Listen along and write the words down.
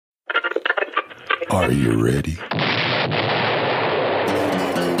Are you ready?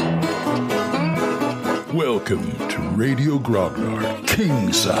 Welcome to Radio Grognard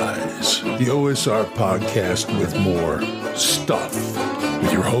King Size, the OSR podcast with more stuff,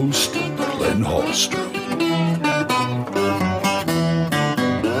 with your host, Glenn Hallstrom.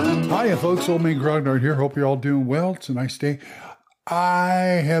 Hiya, folks. Old Man Grognard here. Hope you're all doing well. It's a nice day. I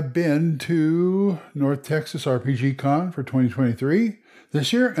have been to North Texas RPG Con for 2023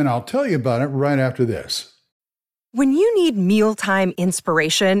 this year, and I'll tell you about it right after this. When you need mealtime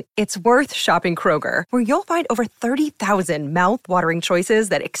inspiration, it's worth shopping Kroger, where you'll find over 30,000 mouth-watering choices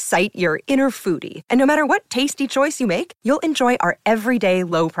that excite your inner foodie. And no matter what tasty choice you make, you'll enjoy our everyday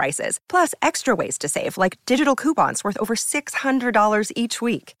low prices, plus extra ways to save, like digital coupons worth over $600 each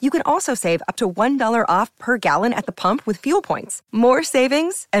week. You can also save up to $1 off per gallon at the pump with fuel points. More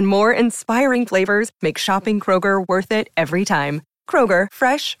savings and more inspiring flavors make shopping Kroger worth it every time. Kroger,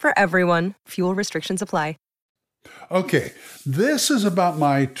 fresh for everyone. Fuel restrictions apply. Okay, this is about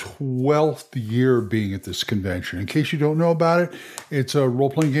my 12th year being at this convention. In case you don't know about it, it's a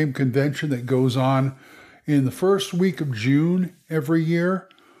role-playing game convention that goes on in the first week of June every year,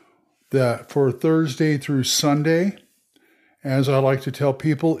 for Thursday through Sunday. As I like to tell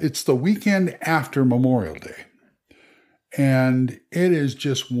people, it's the weekend after Memorial Day. And it is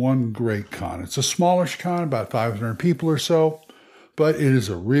just one great con. It's a smallish con, about 500 people or so, but it is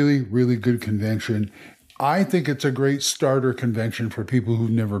a really, really good convention. I think it's a great starter convention for people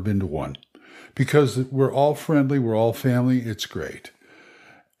who've never been to one, because we're all friendly, we're all family, it's great.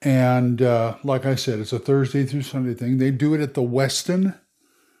 And like I said, it's a Thursday through Sunday thing. They do it at the Westin,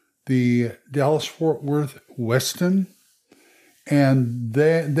 the Dallas-Fort Worth Westin, and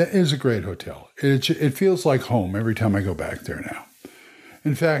that is a great hotel. It feels like home every time I go back there now.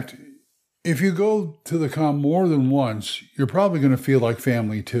 In fact, if you go to the con more than once, you're probably going to feel like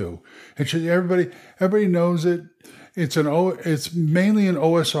family too. Everybody knows it. It's mainly an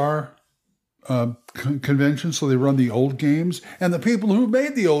OSR convention, so they run the old games, and the people who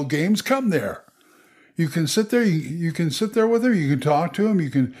made the old games come there. You can sit there. You can sit there with them. You can talk to them. You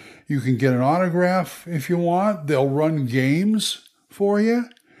can get an autograph if you want. They'll run games for you.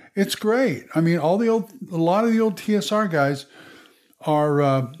 It's great. I mean, a lot of the old TSR guys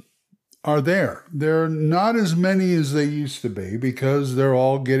are there. They're not as many as they used to be because they're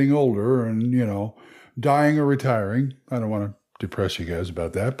all getting older and, dying or retiring. I don't want to depress you guys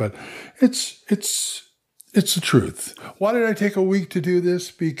about that, but it's the truth. Why did I take a week to do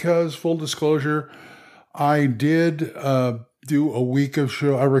this? Because, full disclosure, I did do a week of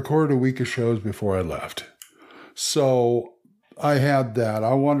show. I recorded a week of shows before I left. So I had that.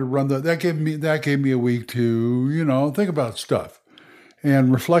 I wanted to run that gave me a week to, think about stuff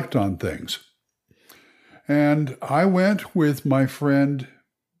and reflect on things. And I went with my friend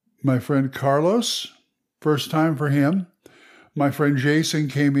Carlos, first time for him. My friend Jason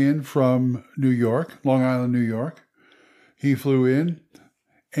came in from New York, Long Island, New York. He flew in.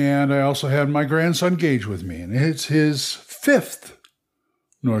 And I also had my grandson Gage with me. And it's his 5th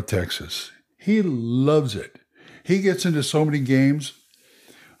North Texas. He loves it. He gets into so many games.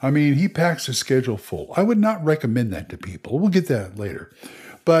 I mean, he packs his schedule full. I would not recommend that to people. We'll get that later.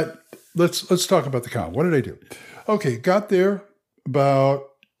 But let's talk about the con. What did I do? Okay, got there about,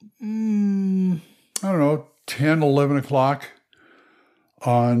 10, 11 o'clock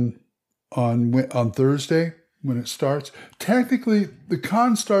on Thursday when it starts. Technically, the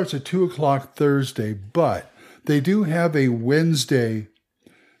con starts at 2 o'clock Thursday, but they do have a Wednesday.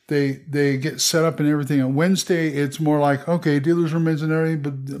 They get set up and everything. On Wednesday, it's more like, okay, dealers room is and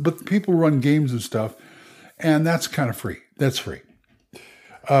everything, but people run games and stuff, and that's kind of free. That's free.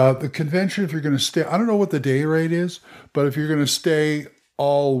 The convention, if you're going to stay, I don't know what the day rate is, but if you're going to stay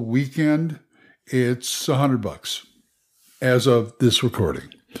all weekend, it's $100 as of this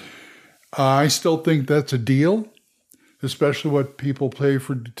recording. I still think that's a deal, especially what people pay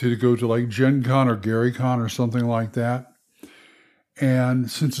to go to like Gen Con or Gary Con or something like that. And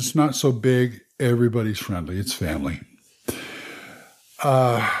since it's not so big, everybody's friendly. It's family.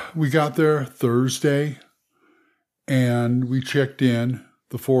 We got there Thursday, and we checked in,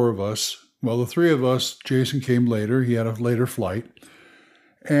 the 4 of us. Well, the 3 of us, Jason came later. He had a later flight.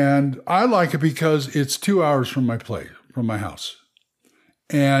 And I like it because it's 2 hours from my house.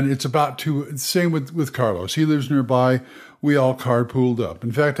 And it's about 2, same with Carlos. He lives nearby. We all carpooled up.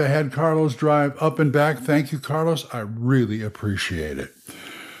 In fact, I had Carlos drive up and back. Thank you, Carlos. I really appreciate it.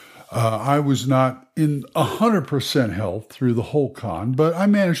 I was not in 100% health through the whole con, but I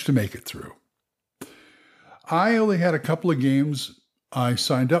managed to make it through. I only had a couple of games I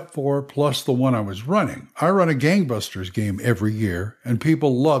signed up for, plus the one I was running. I run a gangbusters game every year, and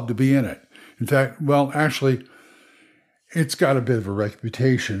people love to be in it. In fact, well, actually, it's got a bit of a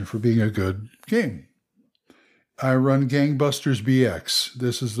reputation for being a good game. I run Gangbusters BX.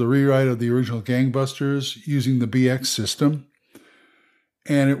 This is the rewrite of the original Gangbusters using the BX system,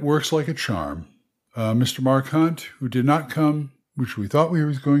 and it works like a charm. Mr. Mark Hunt, who did not come, which we thought he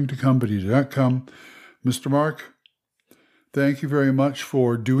was going to come, but he did not come. Mr. Mark, thank you very much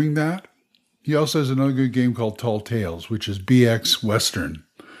for doing that. He also has another good game called Tall Tales, which is BX Western.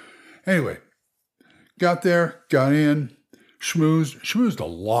 Anyway, got there, got in, schmoozed a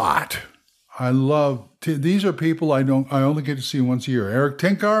lot. I love, these are people I only get to see once a year. Eric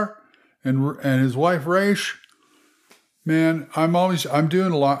Tinkar and his wife Raish. Man, I'm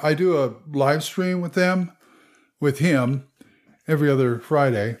doing a lot. I do a live stream with him every other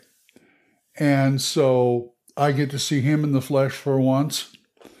Friday. And so I get to see him in the flesh for once.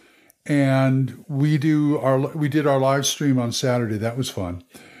 And we did our live stream on Saturday. That was fun.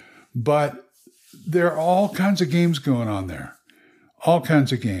 But there are all kinds of games going on there. All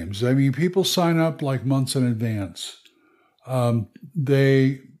kinds of games. I mean, people sign up like months in advance.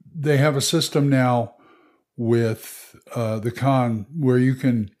 They have a system now with the con where you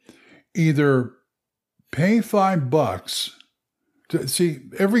can either pay $5 to see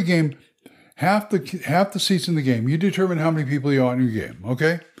every game, half the seats in the game. You determine how many people you want in your game.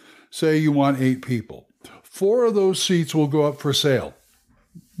 Okay, say you want 8 people. 4 of those seats will go up for sale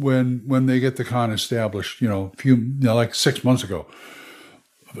when they get the con established. Like 6 months ago,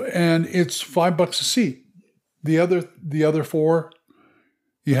 and it's $5 a seat. The other 4,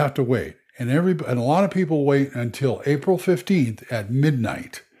 you have to wait. And a lot of people wait until April 15th at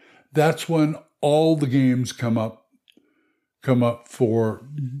midnight. That's when all the games come up for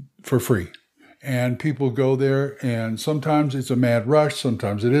free. And people go there, and sometimes it's a mad rush,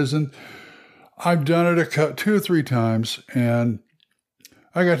 sometimes it isn't. I've done it 2 or 3 times, and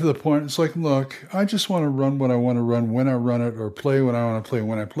I got to the point, it's like, look, I just want to run what I want to run when I run it, or play what I want to play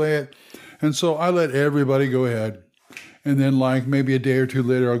when I play it. And so I let everybody go ahead. And then like maybe a day or 2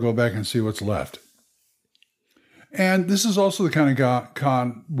 later, I'll go back and see what's left. And this is also the kind of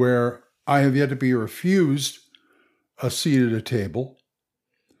con where I have yet to be refused a seat at a table,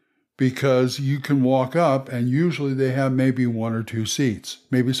 because you can walk up and usually they have maybe 1 or 2 seats.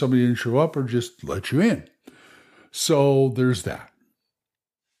 Maybe somebody didn't show up or just let you in. So there's that.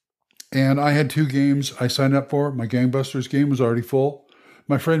 And I had 2 games I signed up for. My Gangbusters game was already full.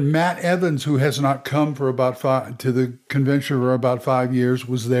 My friend Matt Evans, who has not come to the convention for about 5 years,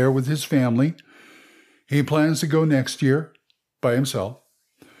 was there with his family. He plans to go next year by himself,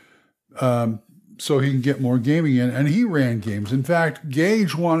 so he can get more gaming in. And he ran games. In fact,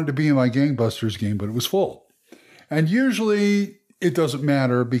 Gage wanted to be in my Gangbusters game, but it was full. And usually it doesn't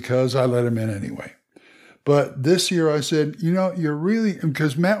matter because I let him in anyway. But this year I said, you're really,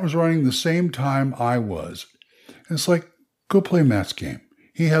 because Matt was running the same time I was. And it's like, go play Matt's game.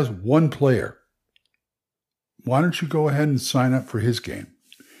 He has 1 player. Why don't you go ahead and sign up for his game?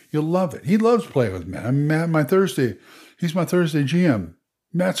 You'll love it. He loves playing with Matt. He's my Thursday GM.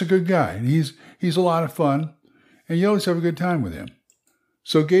 Matt's a good guy, and he's a lot of fun, and you always have a good time with him.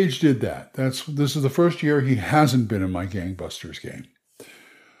 So Gage did that. This is the first year he hasn't been in my Gangbusters game.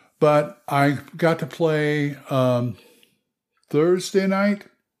 But I got to play Thursday night.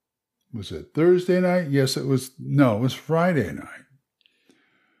 Was it Thursday night? Yes, it was. No, it was Friday night.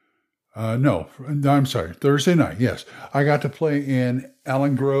 No, I'm sorry. Thursday night. Yes. I got to play in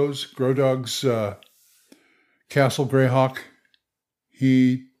Alan Grodog's Castle Greyhawk.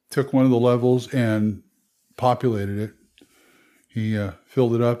 He took one of the levels and populated it. He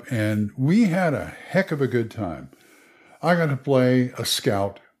filled it up, and we had a heck of a good time. I got to play a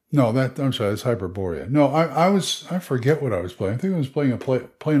scout. No, I'm sorry, that's Hyperborea. No, I forget what I was playing. I think I was playing a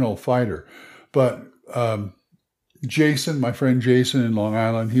plain old fighter. But Jason, my friend Jason in Long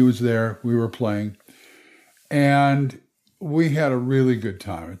Island, he was there. We were playing. And we had a really good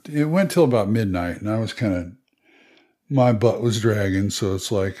time. It went till about midnight, and I was my butt was dragging. So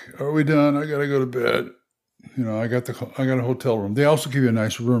it's like, are we done? I got to go to bed. I got a hotel room. They also give you a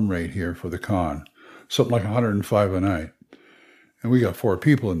nice room rate here for the con, something like $105 a night. And we got 4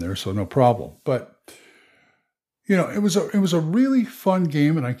 people in there, so no problem. But, it was a really fun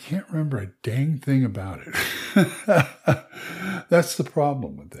game, and I can't remember a dang thing about it. That's the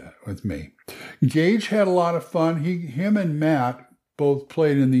problem with me. Gage had a lot of fun. Him and Matt both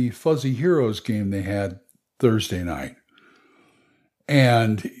played in the Fuzzy Heroes game they had Thursday night.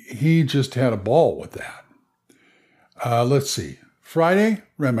 And he just had a ball with that. Let's see. Friday,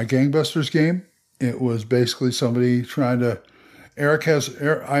 ran my Gangbusters game. It was basically somebody trying to...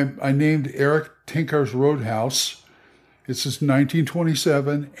 I named Eric Tinker's Roadhouse. It's just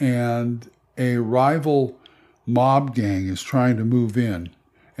 1927, and a rival mob gang is trying to move in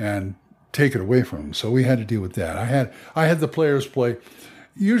and take it away from them. So we had to deal with that. I had the players play.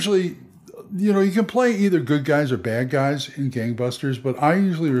 Usually, you can play either good guys or bad guys in Gangbusters, but I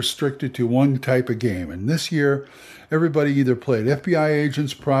usually restrict it to one type of game. And this year, everybody either played FBI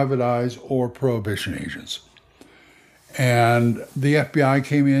agents, private eyes, or prohibition agents. And the FBI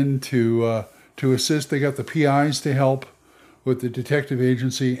came in to assist. They got the PIs to help with the detective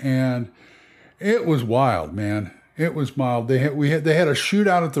agency, and it was wild, man. It was wild. They had a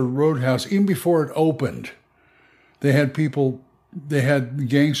shootout at the Roadhouse even before it opened. They had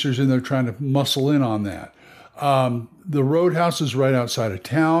gangsters in there trying to muscle in on that. The Roadhouse is right outside of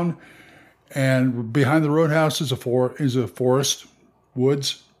town, and behind the Roadhouse is a forest,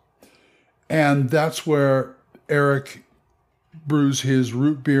 woods, and that's where Eric brews his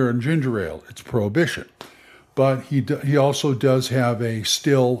root beer and ginger ale. It's prohibition, but he also does have a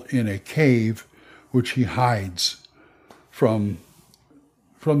still in a cave, which he hides from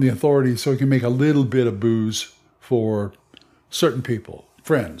the authorities, so he can make a little bit of booze for certain people,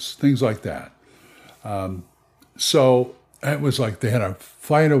 friends, things like that. So it was like they had a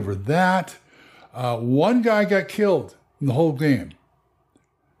fight over that. One guy got killed in the whole game.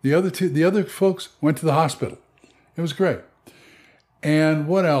 The other folks went to the hospital. It was great. And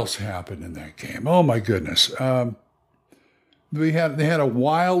what else happened in that game? Oh my goodness. They had a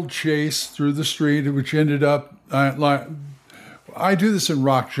wild chase through the street, which ended up I do this in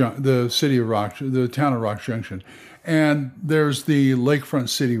the town of Rock Junction, and there's the Lakefront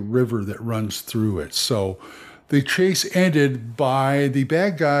City River that runs through it. So the chase ended by the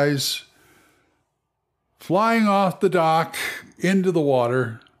bad guys flying off the dock into the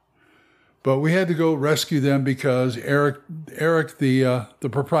water, but we had to go rescue them because Eric, the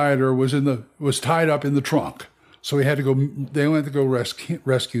proprietor, was tied up in the trunk. So we had to go. They went to go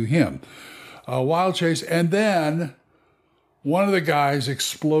rescue him. Wild chase, and then one of the guys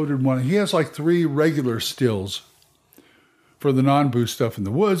exploded one. He has like 3 regular stills for the non-boost stuff in the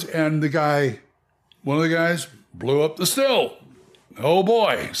woods, and one of the guys blew up the still. Oh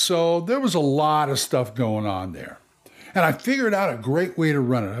boy! So there was a lot of stuff going on there. And I figured out a great way to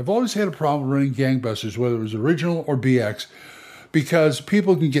run it. I've always had a problem running Gangbusters, whether it was original or BX, because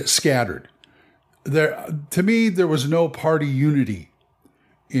people can get scattered. To me, there was no party unity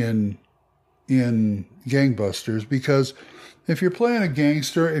in Gangbusters, because if you're playing a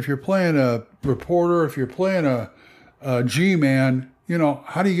gangster, if you're playing a reporter, if you're playing a G-man,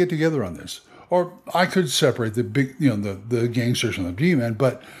 how do you get together on this? Or I could separate the big, the gangsters from the G-man,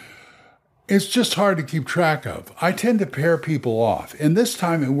 but it's just hard to keep track of. I tend to pair people off. And this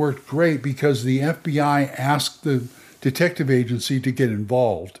time it worked great because the FBI asked the detective agency to get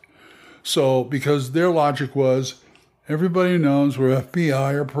involved. So, because their logic was, everybody knows we're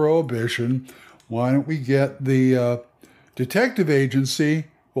FBI or prohibition, why don't we get the detective agency,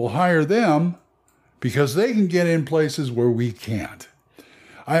 we'll hire them because they can get in places where we can't.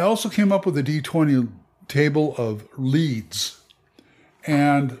 I also came up with a D20 table of leads.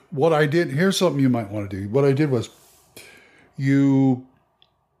 And what I did, here's something you might want to do. What I did was,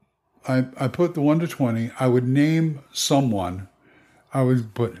 I put the 1 to 20. I would name someone. I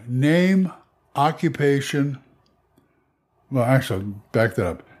would put name, occupation. Well, actually, back that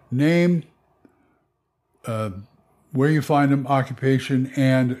up. Name, where you find them, occupation,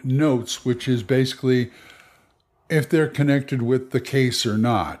 and notes, which is basically if they're connected with the case or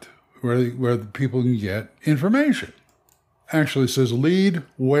not, where the people can get information. Actually says lead,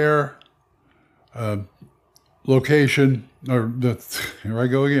 where, location, here I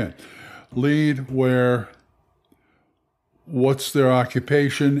go again. Lead, where, what's their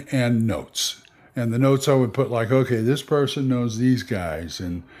occupation, and notes. And the notes I would put like, okay, this person knows these guys,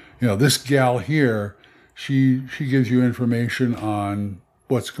 and this gal here, she gives you information on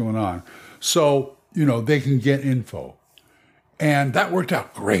what's going on. So, they can get info. And that worked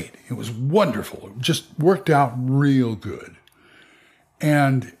out great. It was wonderful. It just worked out real good.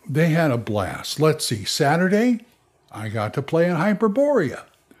 And they had a blast. Let's see, Saturday, I got to play in Hyperborea.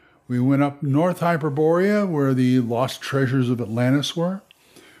 We went up North Hyperborea, where the lost treasures of Atlantis were.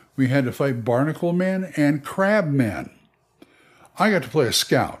 We had to fight barnacle men and crab men. I got to play a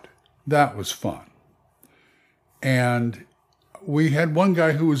scout. That was fun. And we had one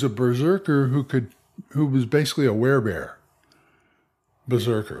guy who was a berserker who was basically a werebear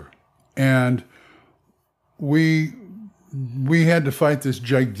berserker. And we had to fight this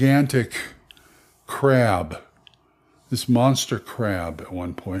gigantic crab, this monster crab at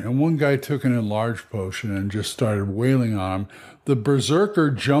one point. And one guy took an enlarged potion and just started wailing on him. The berserker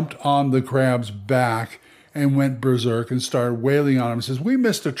jumped on the crab's back and went berserk and started wailing on him. He says, "We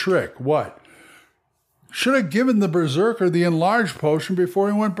missed a trick." What? Should have given the Berserker the enlarged potion before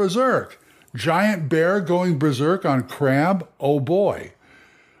he went berserk. Giant bear going berserk on crab? Oh boy.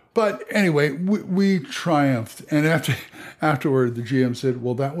 But anyway, we triumphed. And afterward, the GM said,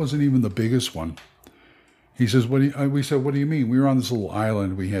 well, that wasn't even the biggest one. He says, we said, what do you mean? We were on this little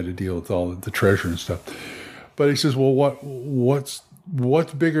island. We had to deal with all the treasure and stuff. But he says, well, what's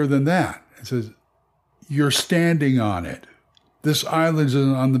bigger than that? He says, you're standing on it. This island is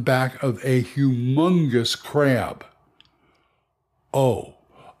on the back of a humongous crab. Oh,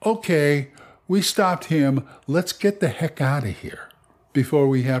 okay. We stopped him. Let's get the heck out of here before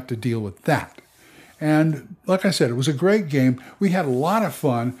we have to deal with that. And like I said, it was a great game. We had a lot of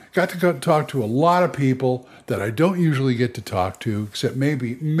fun. Got to talk to a lot of people that I don't usually get to talk to, except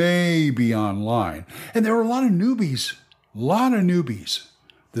maybe online. And there were a lot of newbies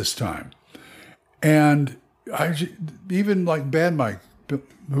this time. And even like Bad Mike,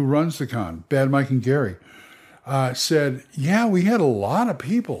 who runs the con, Bad Mike and Gary, said, yeah, we had a lot of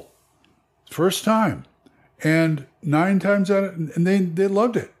people. First time. And 9 times out of, and they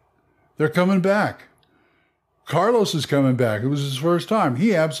loved it. They're coming back. Carlos is coming back. It was his first time.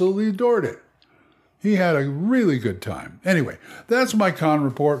 He absolutely adored it. He had a really good time. Anyway, that's my con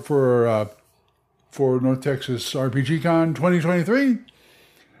report for North Texas RPG Con 2023.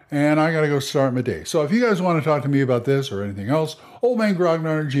 And I got to go start my day. So if you guys want to talk to me about this or anything else,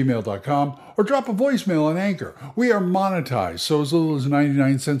 oldmangrognard@gmail.com, or drop a voicemail on Anchor. We are monetized, so as little as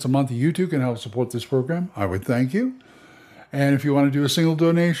 99 cents a month you too can help support this program. I would thank you. And if you want to do a single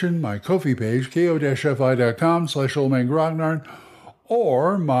donation, my Ko-fi page, ko-fi.com/oldmangrognard,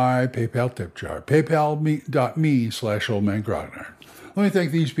 or my PayPal tip jar, paypal.me/oldmangrognard. Let me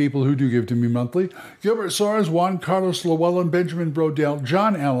thank these people who do give to me monthly: Gilbert Soares, Juan Carlos Llewellyn, Benjamin Brodell,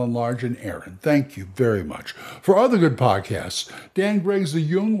 John Allen Large, and Aaron. Thank you very much. For other good podcasts, Dan Gregg's The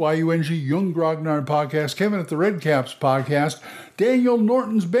Jung, Y-U-N-G, Jung Grognard Podcast, Kevin at the Red Caps Podcast, Daniel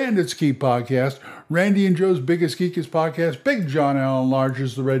Norton's Bandits Keep Podcast, Randy and Joe's Biggest Geekest Podcast, Big John Allen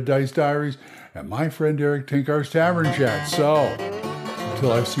Large's The Red Dice Diaries, and my friend Eric Tinkar's Tavern Chat. So,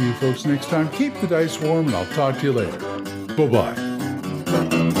 until I see you folks next time, keep the dice warm, and I'll talk to you later. Bye-bye.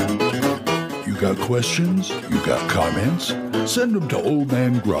 You got questions? You got comments? Send them to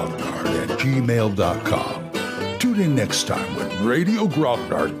oldmangrognard@gmail.com. Tune in next time when Radio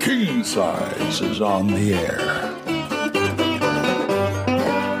Grognard King Size is on the air.